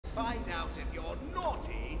find out if you're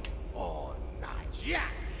naughty or nice.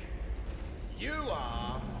 Jack, you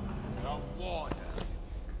are the Warden.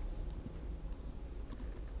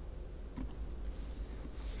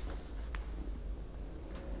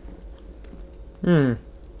 Hmm.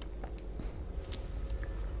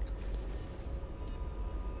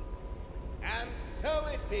 And so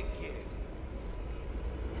it begins.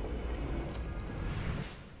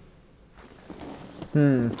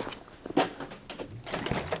 Hmm.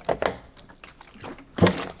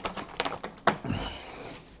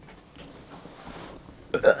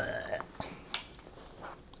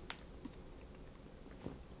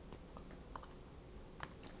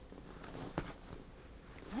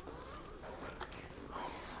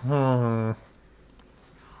 Hmm.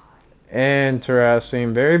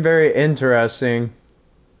 Interesting. Very, very interesting.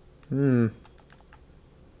 Hmm.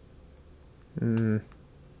 Hmm.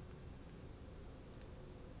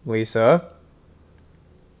 Lisa?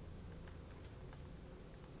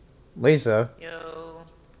 Lisa? Yo.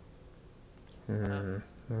 Hmm.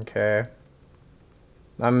 Okay.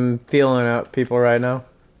 I'm feeling out people right now.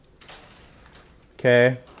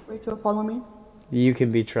 Okay. Rachel, follow me. You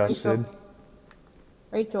can be trusted.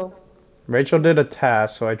 Rachel. Rachel did a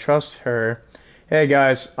task, so I trust her. Hey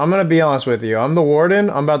guys, I'm gonna be honest with you. I'm the warden.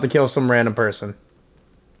 I'm about to kill some random person.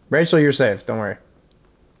 Rachel, you're safe. Don't worry.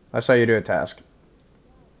 I saw you do a task.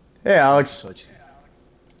 Hey Alex.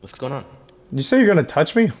 What's going on? You say you're gonna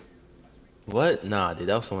touch me? What? Nah, dude,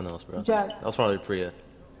 that was someone else, bro. Jack. That was probably Priya.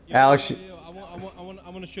 Alex. I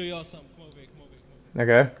want to show y'all something. Come over here. Come over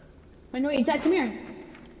here. Okay. Wait, Jack, come here.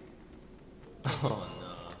 Oh no.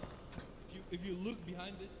 If you look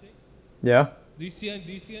behind this thing, Yeah. do you see anything?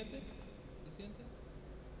 Do you see anything?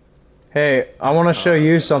 Hey, I want to show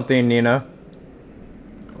you something, Nina.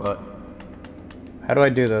 What? How do I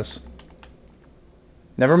do this?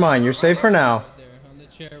 Never mind. You're safe for now. Right there on the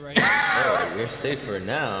chair right here. Oh, you're safe for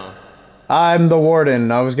now. I'm the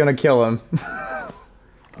warden. I was gonna kill him.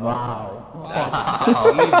 Wow. That's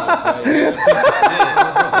evil, bro. You're a piece of shit.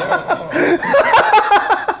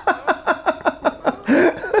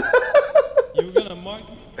 You were gonna mark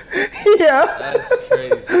me? Yeah. That's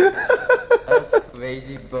crazy. That's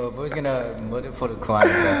crazy, bro. Who's gonna murder for the crime,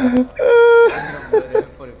 bro? Who's gonna murder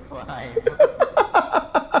for the crime?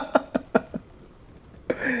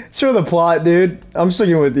 It's for the plot, dude. I'm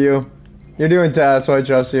sticking with you. You're doing tasks, so I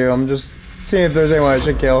trust you. I'm just seeing if there's anyone I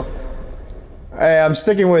should kill. Hey, I'm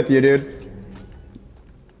sticking with you, dude.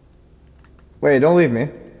 Wait, don't leave me.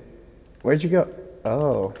 Where'd you go?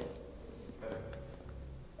 Oh.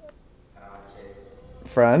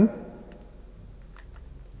 Friend?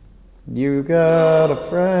 You got a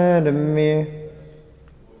friend in me.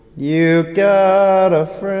 You got a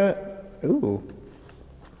friend. Ooh.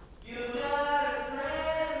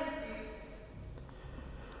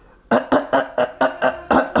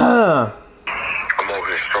 I'm over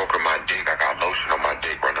here stroking my dick. I got lotion on my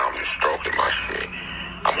dick right now. I'm just stroking my shit.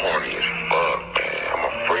 I'm horny as fuck, man. I'm a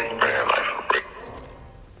freak, man. Like, for real.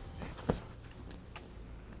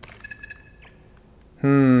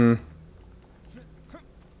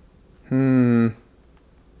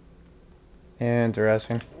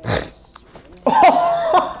 Interesting.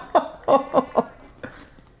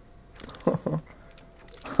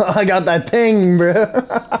 I got that thing, bro.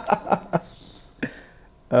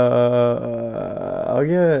 I'll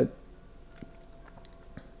get it.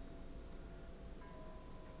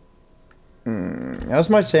 How's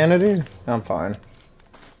my sanity? I'm fine.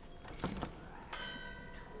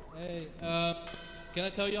 Hey, can I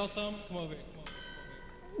tell y'all something? Come over here. Come over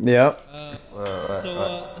Yep.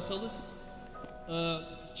 so listen.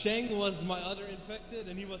 Cheng was my other infected,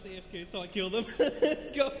 and he was AFK, so I killed him.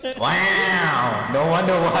 Go ahead. Wow. No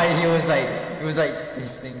wonder why he was like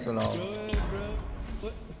tasting so long. Go ahead, bro.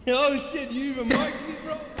 What? Oh shit, you even marked me,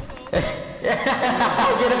 bro?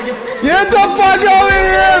 Get the fuck over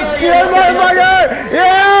here! Get motherfucker!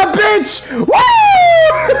 Yeah, bitch! Woo!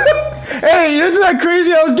 Hey, isn't that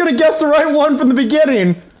crazy? I was gonna guess the right one from the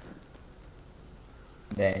beginning.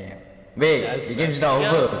 Damn. Wait, the game's not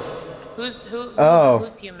over. Who's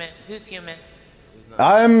human? Who's human?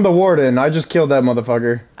 I'm the warden. I just killed that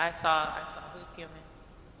motherfucker. I saw who's human.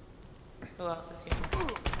 Who else is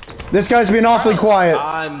human? This guy's being awfully quiet.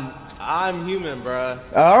 I'm human, bruh.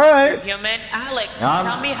 Alright. Human? Alex,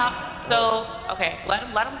 tell me how. So, okay, let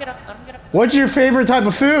him get up. Let him get up. What's your favorite type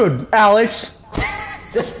of food, Alex?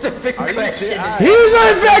 That's the big question. He's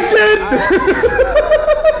infected!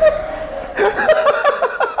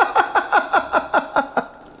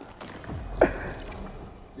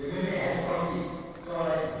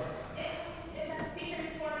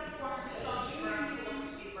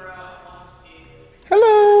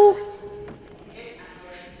 Hello.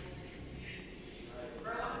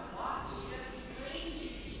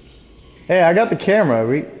 Hey, I got the camera.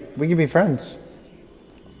 We can be friends.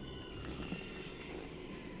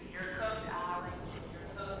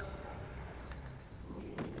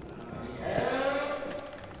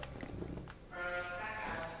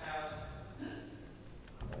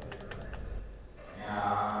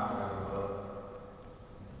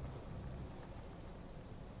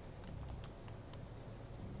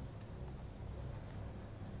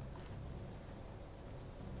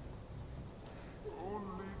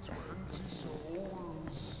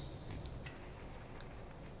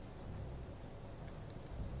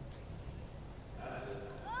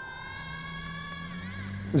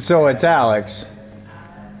 So it's Alex.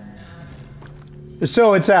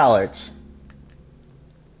 So it's Alex.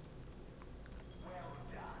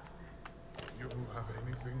 You have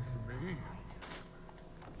anything for me?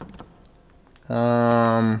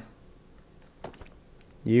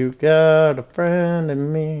 You got a friend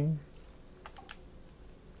in me.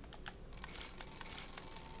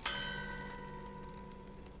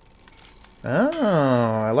 Oh,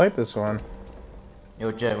 I like this one.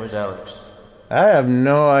 Yo, Jet, where's Alex? I have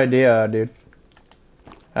no idea, dude.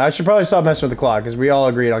 I should probably stop messing with the clock, because we all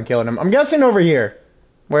agreed on killing him. I'm guessing over here,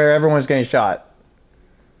 where everyone's getting shot.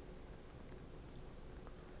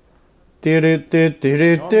 Do.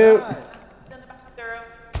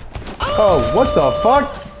 Oh, what the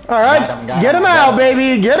fuck? Alright, get him out,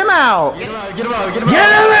 baby! Get him out! Get him out, get him out, get him Get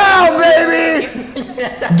him out, baby!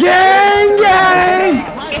 Gang, gang!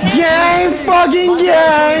 Gang, fucking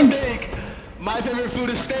gang! My favorite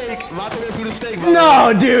food is steak. My favorite food is steak.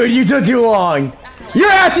 No, dude, you took too long. Your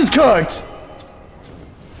ass is cooked.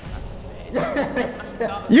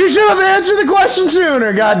 You should have answered the question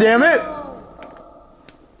sooner, goddammit.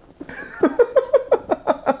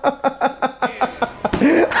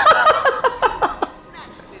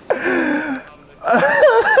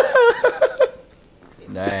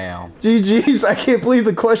 Damn. GG's, I can't believe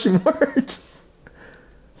the question worked.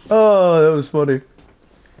 Oh, that was funny.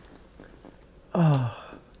 Oh.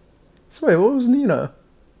 So wait, what was Nina?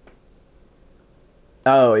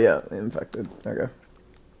 Oh yeah, infected. Okay.